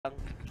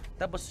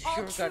tapos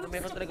sure ka na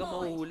meron talagang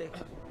mahuhuli.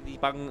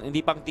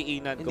 Hindi pang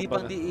tiinan. Hindi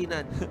pang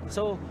tiinan.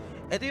 So,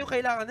 ito yung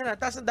kailangan nila.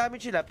 Taas ang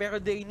damage sila, pero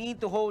they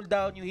need to hold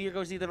down yung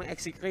heroes dito ng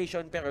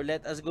Execration. Pero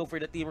let us go for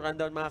the team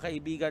rundown, mga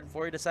kaibigan.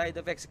 For the side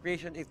of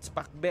Execration, it's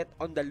Pacbet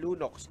on the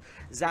Lunox,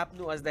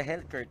 Zapnu as the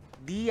Hellcurt,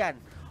 Dian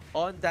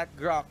on that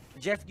Grok,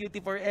 Jeff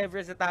Cutie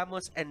Forever sa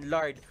Tamos, and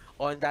Lord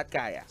on that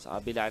Kaya. Sa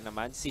kabila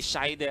naman, si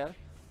Shider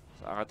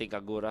sa ating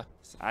Kagura.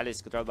 Alice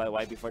controlled by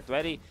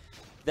YB420.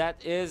 That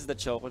is the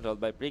choke controlled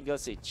by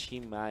Pringles, si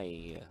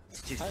Chimay.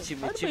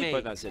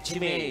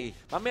 Chimay.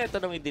 Mamaya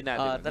tanongin din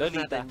natin.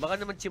 Lolita. Baka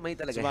naman Chimay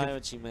talaga.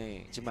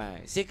 Chimay.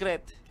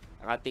 Secret,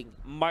 ang ating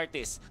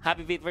Martis.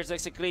 Happy Feet versus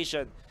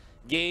Execration.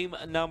 Game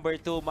number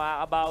 2.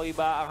 Makakabawi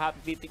ba ang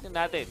Happy Feet? Tingnan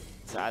natin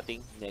sa ating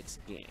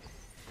next game.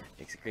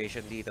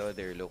 Execration dito,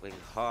 they're looking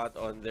hot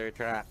on their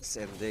tracks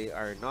and they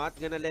are not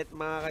gonna let,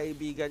 mga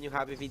kaibigan, yung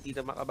Happy Feet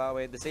dito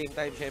makabawi. At the same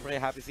time, syempre,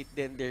 Happy Feet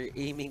din, they're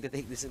aiming to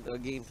take this into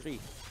a Game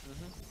 3.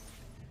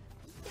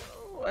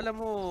 So, alam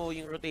mo,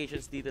 yung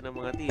rotations dito ng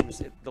mga teams,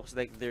 it looks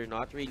like they're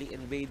not really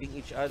invading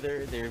each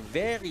other. They're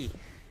very,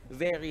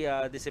 very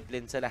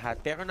disciplined sa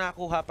lahat. Pero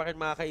nakuha pa rin,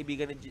 mga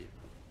kaibigan,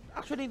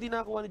 actually, hindi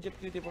nakuha ni Jeff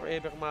Cutie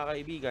Forever, mga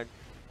kaibigan,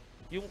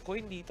 yung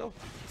coin dito.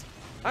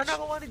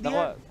 Nakuha ni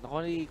Dian. Nakuha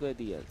ni Kuya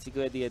Dian. Si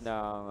Kuya Dian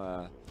ng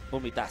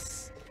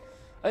pumitas.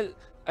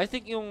 I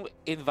think yung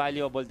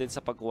invaluable din sa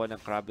pagkuha ng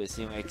crab is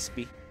yung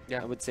XP,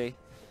 I would say.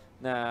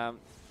 Na,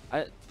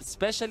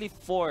 especially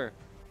for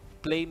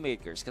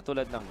playmakers,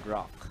 katulad ng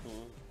Grok.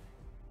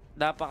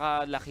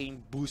 Napakalaking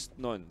boost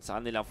nun sa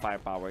kanilang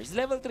firepower. It's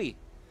level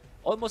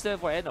 3. Almost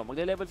level 4.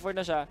 Magle-level 4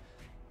 na siya.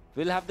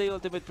 We'll have the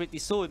ultimate pretty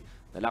soon.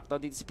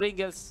 Na-lockdown din si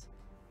Pringles.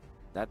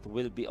 That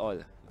will be all,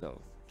 though.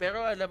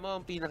 Pero alam mo,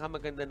 ang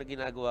pinakamaganda na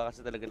ginagawa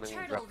kasi talaga ng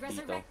Grok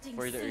dito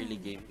for the early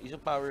game is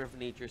yung power of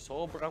nature.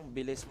 Sobrang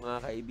bilis,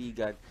 mga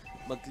kaibigan,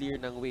 mag-clear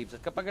ng waves.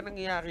 At kapag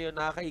nangyayari yun,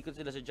 nakakaikot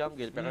sila sa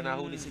jungle. Pero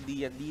nahuli si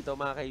Dian dito,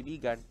 mga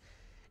kaibigan.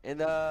 And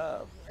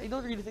I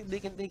don't really think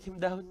they can take him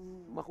down.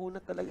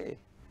 Makunat talaga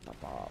eh.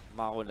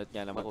 Makunat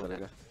niya naman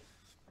talaga.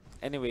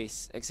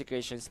 Anyways,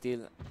 Execration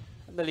still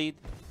on the lead.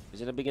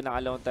 Medyo nabigyan ng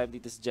alone time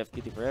dito si Jeff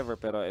Cutie Forever.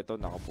 Pero ito,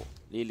 nakapo.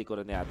 Liliko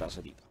na yata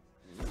siya dito.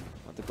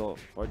 Want to go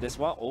for this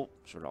one? Oh,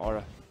 sure,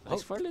 Aura.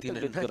 Nice for a little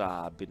bit.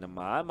 Grabe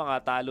naman. Mga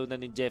talo na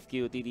ni Jeff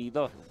Cutie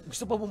dito.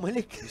 Gusto pa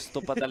bumalik. Gusto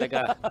pa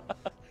talaga.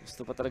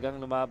 Gusto pa talagang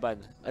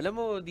lumaban. Alam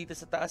mo, dito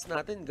sa taas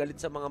natin, galit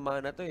sa mga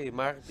mana to eh.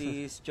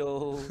 Martis,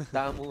 Cho,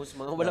 Tamus,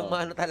 mga walang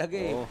mana talaga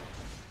eh.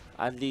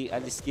 Only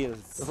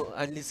skills.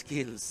 Only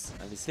skills.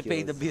 To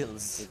pay the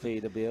bills. To pay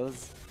the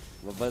bills.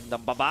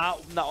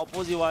 Babaom na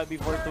opo si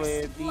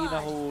YB420.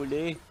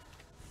 Nahuli.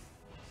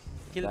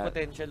 Kill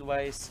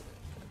potential-wise,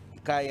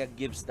 Kaya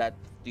gives that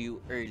to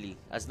you early.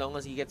 As long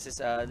as he gets his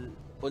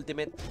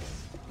ultimate,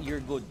 you're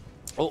good.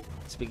 Oh,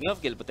 speaking of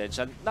kill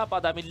potential,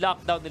 napakadaming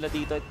lockdown nila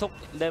dito. It took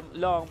them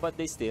long, but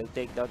they still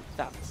take down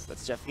Taps.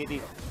 That's Jeff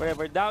Cutie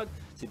Forever down.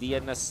 Si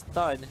Dian na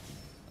stun.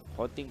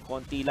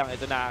 Konting-konti lang.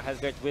 Ito na,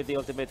 Hellcurt with the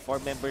ultimate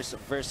 4 members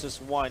versus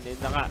 1.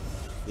 Yun na nga.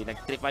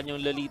 Pinagtripan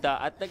yung Lolita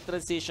at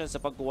nag-transition sa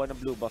pagkuha ng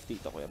blue buff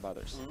dito, Kuya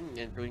Brothers.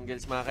 And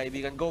Pringles, mga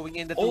kaibigan, going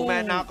in the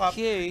two-man knockup.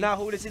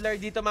 Nahuli sila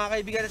dito, mga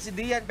kaibigan, si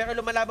Dian. Pero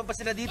lumalaban pa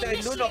sila dito.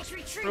 And Lunox,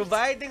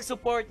 providing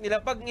support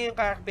nila. Pag ngayong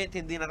carpet,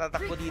 hindi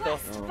natatakbo dito.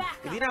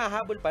 Hindi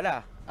nakahabol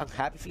pala ang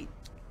Happy Feet.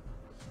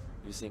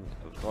 Using,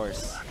 of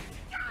course,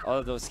 all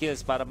of those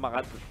skills para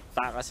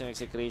makatakas yung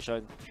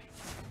Execration.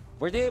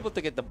 Were they able to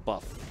get the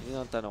buff?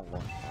 Yun ang tanong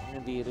ko.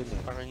 Hindi rin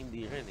eh. Parang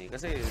hindi rin eh.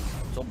 Kasi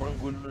sobrang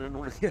gulo na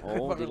nung nangyari.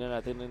 Oo, hindi na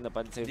natin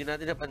napansin. Hindi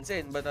natin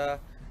napansin. But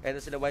eto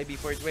sila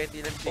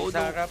YB420 ng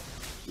sa harap.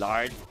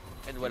 Lord.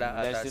 And wala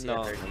ata si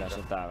Ether dito. Wala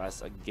siyang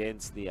takas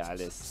against the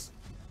Alice.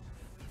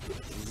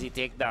 Easy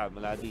takedown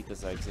mula dito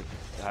sa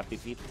Happy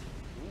Feet.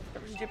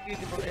 Pero si Jeff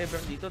Cutie Forever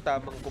dito,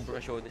 tamang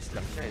kompresyonis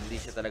lang siya. Hindi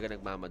siya talaga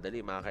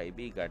nagmamadali, mga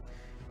kaibigan.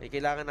 Eh,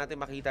 kailangan natin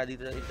makita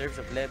dito in terms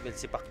of level.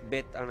 Si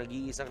Pacbet ang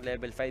nag-iisang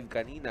level 5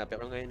 kanina,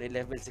 pero ngayon ay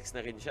level 6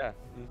 na rin siya.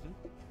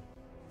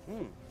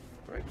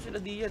 Pero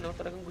sila Dian, no?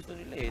 Talagang gusto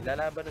nila eh.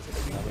 Lalaban na sila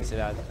dito.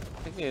 I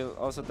think they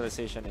also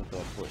transition into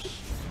a push.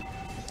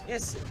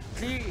 Yes,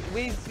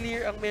 wave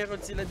clear ang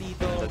meron sila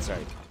dito. That's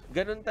right.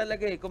 Ganun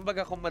talaga eh.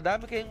 Kumbaga, kung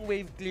madami kayong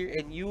wave clear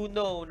and you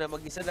know na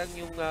mag-isa lang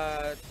yung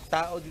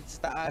tao dito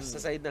sa taas sa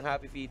side ng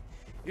Happy Feet,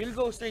 you'll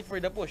go straight for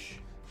the push.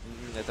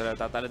 Ito na,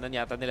 tatalo na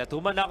yata nila.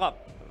 Two-man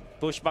knock-up.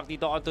 Pushback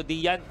dito onto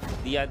Dian.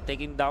 Dian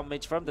taking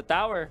damage from the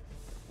tower.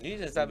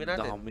 Yun yung sabi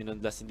natin.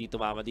 Minundas, hindi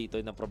tumama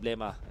dito. Yun ang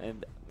problema.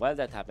 And while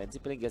that happens,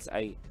 si Pringles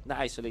ay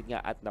na-isolate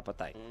nga at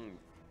napatay.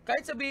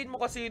 Kahit sabihin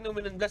mo kasi yung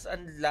minundas, ang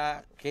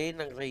laki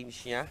ng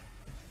range niya.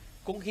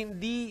 Kung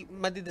hindi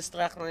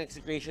madidistract ng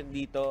Execration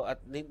dito at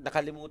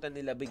nakalimutan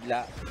nila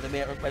bigla na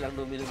meron palang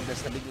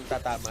numinundas na biglang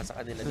tatama sa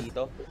kanila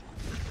dito,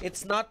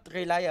 it's not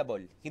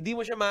reliable. Hindi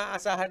mo siya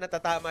maaasahan na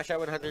tatama siya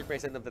 100%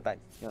 of the time.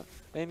 Yeah.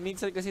 And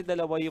minsan kasi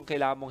dalawa yung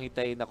kailangan mong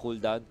hintayin na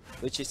cooldown,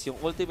 which is yung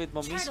ultimate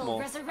mo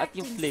mismo at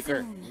yung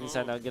flicker.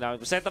 Minsan na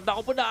ginamit mo. Setup na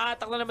ako po,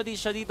 na-attack na naman din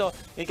siya dito.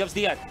 In comes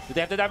Dian.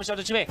 Duterte the damage on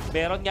the Chime.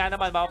 Meron nga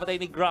naman, makapatay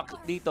ni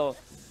Grok dito.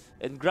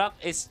 And Grok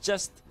is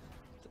just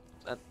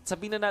at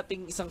sabihin na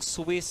natin isang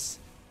Swiss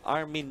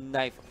Army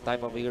knife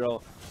type of hero.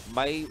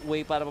 May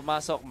way para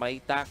pumasok, may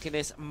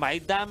tankiness, may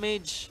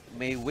damage.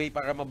 May way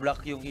para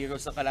ma-block yung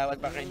heroes ng kalaban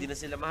para hindi na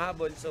sila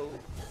mahabol. So,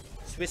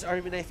 Swiss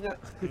Army knife nga.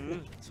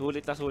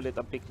 Sulit na sulit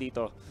ang pick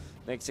dito.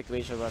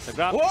 Execration sa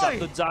grab.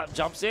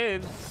 Jumps in.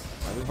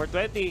 Coming for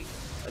 20.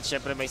 At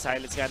syempre may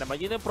silence nga naman.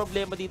 Yun ang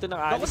problema dito ng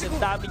Alice. Ang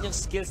dami niyang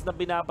skills na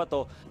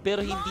binabato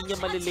pero hindi niya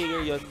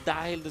malilayer yun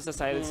dahil doon sa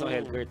silence ng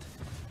Helgert.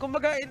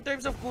 Kumbaga, in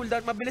terms of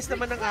cooldown, mabilis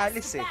naman ng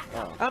Alice eh.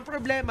 Ang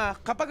problema,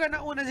 kapag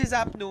nauna si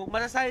Zapnu,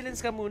 mana-silence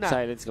ka muna.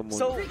 Silence ka muna.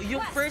 So,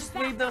 yung first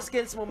wave ng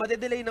skills mo,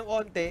 madedelay ng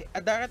onte, at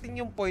darating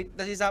yung point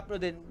na si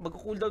Zapnu din,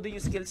 mag-cooldown din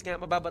yung skills nga,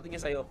 mababato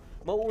niya sa'yo,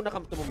 mauuna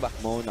kang tumumba.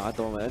 Mauuna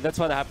ka tumumba. And that's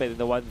what happened in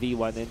the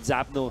 1v1. And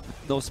Zapnu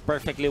knows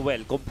perfectly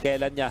well kung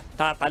kailan niya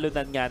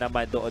tatalunan nga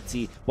naman doon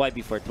si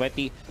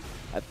YB420.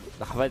 At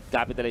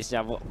nakapag-capitalize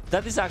niya mo.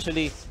 That is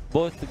actually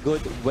both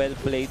good,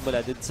 well-played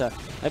mula dun sa,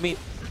 I mean,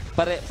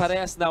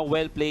 parehas na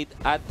well-played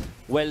at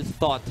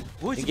well-thought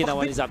yung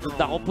ginawa ni Zapnu.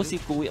 Ako po si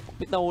Kuya,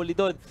 kapit na huli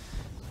doon.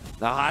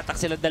 Nakahatak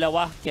silang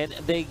dalawa. Can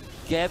they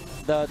get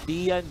the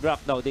Dian Brock?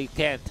 No, they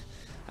can't.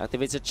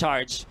 Activates a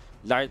charge.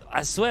 Lard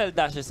as well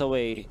dashes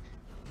away.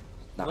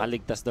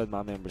 Nakaligtas doon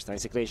mga members ng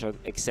Execration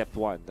except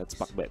one. That's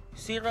Pakbet.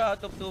 0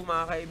 out of 2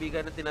 mga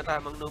kaibigan na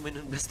tinatamang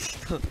Numenon Blast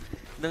dito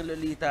ng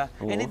Lolita.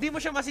 And hindi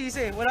mo siya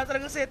masisi. Wala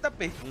talagang setup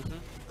eh.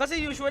 Kasi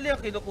usually ang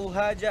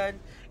kinukuha dyan,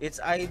 it's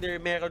either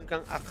meron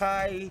kang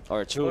Akai,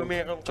 or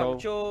meron kang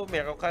Cho,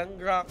 meron kang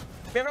Grok.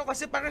 Pero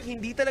kasi parang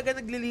hindi talaga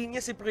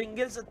naglilinya si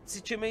Pringles at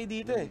si Chimay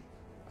dito eh.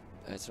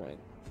 That's right.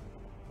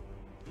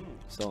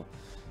 So,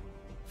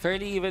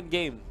 fairly even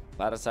game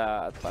para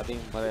sa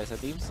ating sa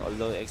teams.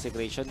 Although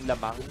Execration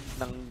lamang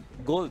ng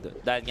gold.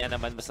 Dahil nga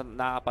naman basta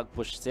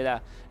nakapag-push sila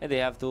and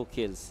they have 2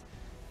 kills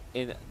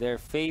in their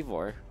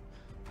favor.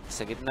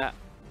 Sa gitna,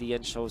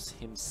 Dian shows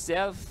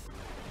himself.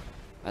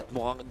 At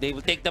mukhang they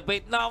will take the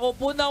bait. Naku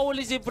po,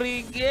 nahuli si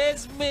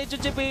Pringles. Medyo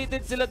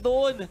jebaited sila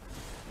doon.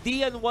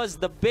 Dian was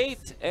the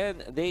bait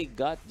and they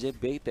got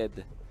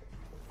jebaited.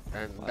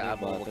 Ang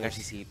damo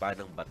kasisipa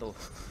ng bato.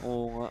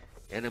 Oo nga.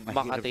 Yan ang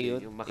Makati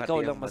yun. Ikaw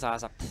lang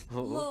masasaktan.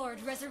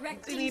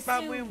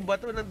 Tinipa mo yung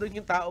bato, nandun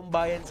yung taong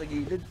bayan sa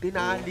gilid.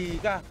 Tinali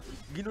ka.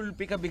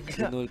 Ginulpi ka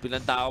bigla. Ginulpi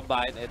ng taong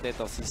bayan.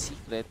 Ito si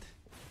Secret.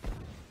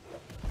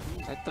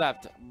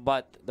 Trapped.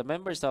 But the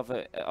members of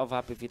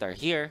Happy Feet are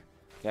here.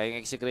 Kaya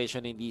yung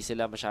Execration hindi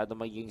sila masyado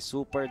maging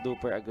super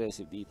duper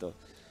aggressive dito.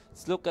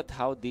 Let's look at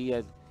how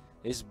Dian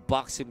is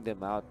boxing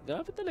them out.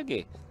 Grabe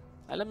talaga eh.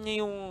 Alam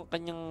niya yung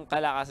kanyang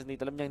kalakasan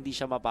dito. Alam niya hindi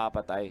siya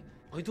mapapatay.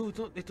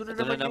 Ito na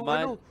naman yung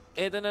ano.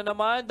 Ito na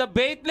naman. The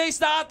bait place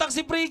na attack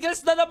si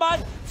Pringles na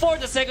naman. For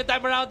the second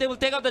time around, they will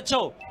take out the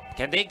show.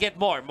 Can they get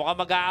more? Mukhang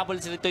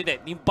mag-aabol sila ito.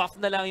 Yung buff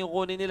na lang yung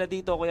kunin nila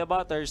dito, Kuya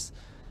Butters.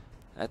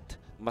 At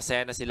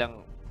masaya na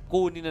silang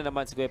kunin na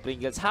naman si Kuya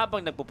Pringles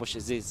habang nagpupush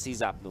si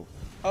Zapnu.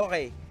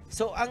 Okay.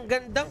 So, ang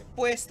gandang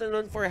pwesto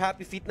nun for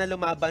Happy Feet na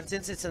lumaban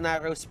since it's a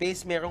narrow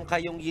space. Meron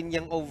kayong yin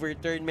yang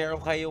overturn.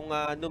 Meron kayong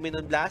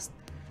Numenon Blast.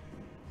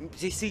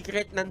 Si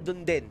Secret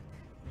nandun din.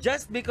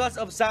 Just because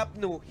of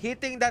Zapnu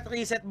hitting that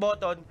reset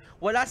button,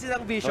 wala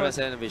silang vision.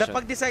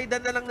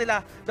 Napag-decidean na lang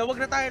nila na wag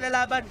na tayo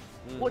lalaban.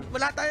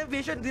 Wala tayong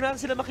vision, hindi na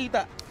sila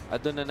makita. At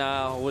doon na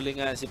nahuli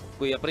nga si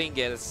Kuya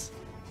Pringles.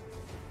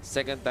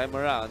 Second time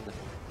around.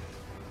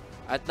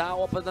 At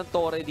nakakuha pa ng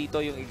Torre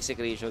dito yung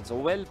Execration. So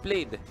well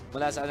played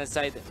mula sa other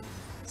side.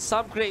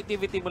 Some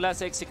creativity mula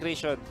sa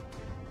Execration.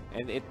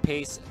 And it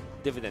pays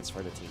dividends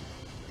for the team.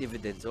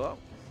 Dividends, wow.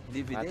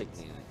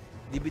 Dividends.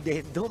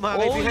 Dividendo, mga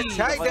kaibigan.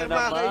 Shider,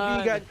 mga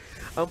kaibigan.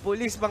 Ang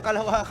pulis,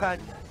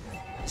 pangkalawakan.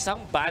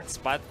 Isang bad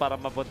spot para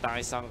mapunta ang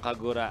isang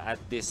Kagura at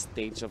this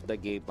stage of the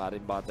game,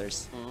 Parin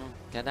Butters.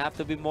 Can have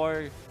to be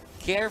more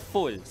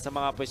careful sa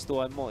mga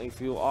pwestuhan mo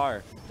if you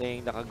are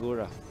playing the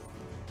Kagura.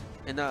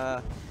 And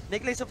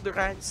Necklace of the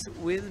Rats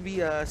will be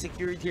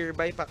secured here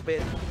by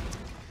Pakbet.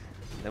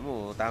 Alam mo,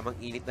 tamang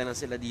init na lang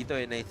sila dito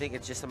and I think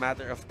it's just a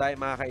matter of time,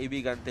 mga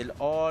kaibigan, till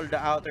all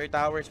the outer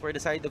towers for the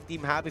side of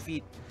Team Happy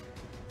Feet.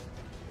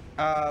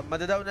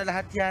 Madadaw na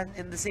lahat yan.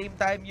 And the same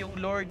time, yung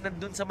Lord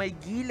nandun sa may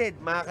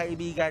gilid, mga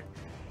kaibigan.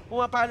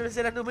 Pumapalo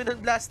sila Numenon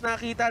Blast.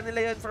 Nakita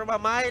nila yun from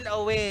a mile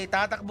away.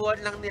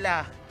 Tatakbuhan lang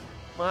nila,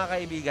 mga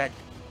kaibigan.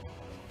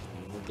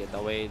 Get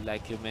away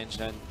like you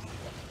mentioned.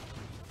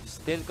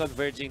 Still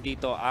converging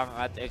dito ang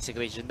at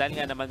Execration. Dahil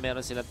nga naman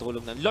meron silang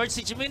tulong ng Lord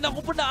si Jimmy. Naku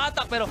po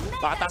na-attack pero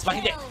makataas pa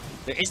hindi.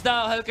 There is the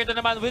Helker na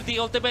naman with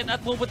the ultimate at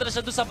pupunta na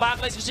siya doon sa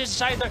backlines. Si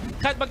Shider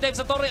kahit mag-dive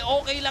sa torre,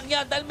 okay lang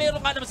yan. Dahil meron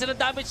nga naman silang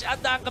damage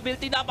at ang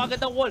ability na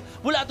magandang wall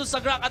mula doon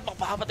sa Grok at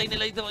makapamatay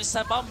nila dito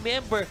isa pa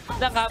member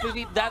ng Happy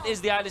Feet. That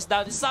is the Alice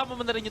down. Isama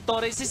mo na rin yung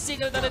torre. Si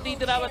Secret na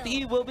natitira at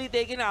he will be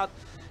taken out.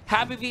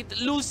 Happy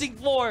Feet losing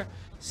 4.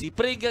 Si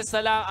Pringles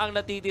na lang ang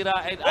natitira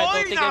and I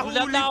don't think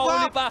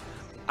nahuli pa.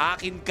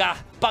 Akin ka.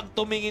 Pag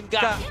tumingin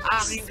ka,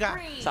 akin ka.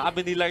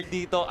 Sabi ni Lard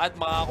dito at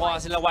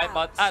makakuha sila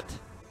wipeout at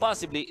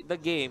possibly the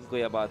game,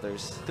 Kuya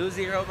Butters.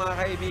 2-0 mga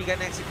kaibigan,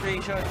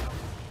 Execration.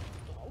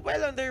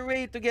 Well on their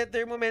way to get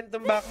their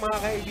momentum back, mga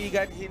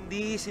kaibigan.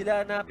 Hindi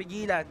sila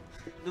napigilan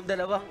nung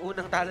dalawang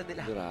unang talo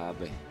nila.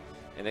 Grabe.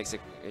 And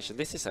Execration,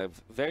 this is a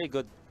very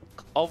good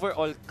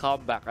overall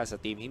comeback as a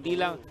team. Hindi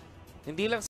lang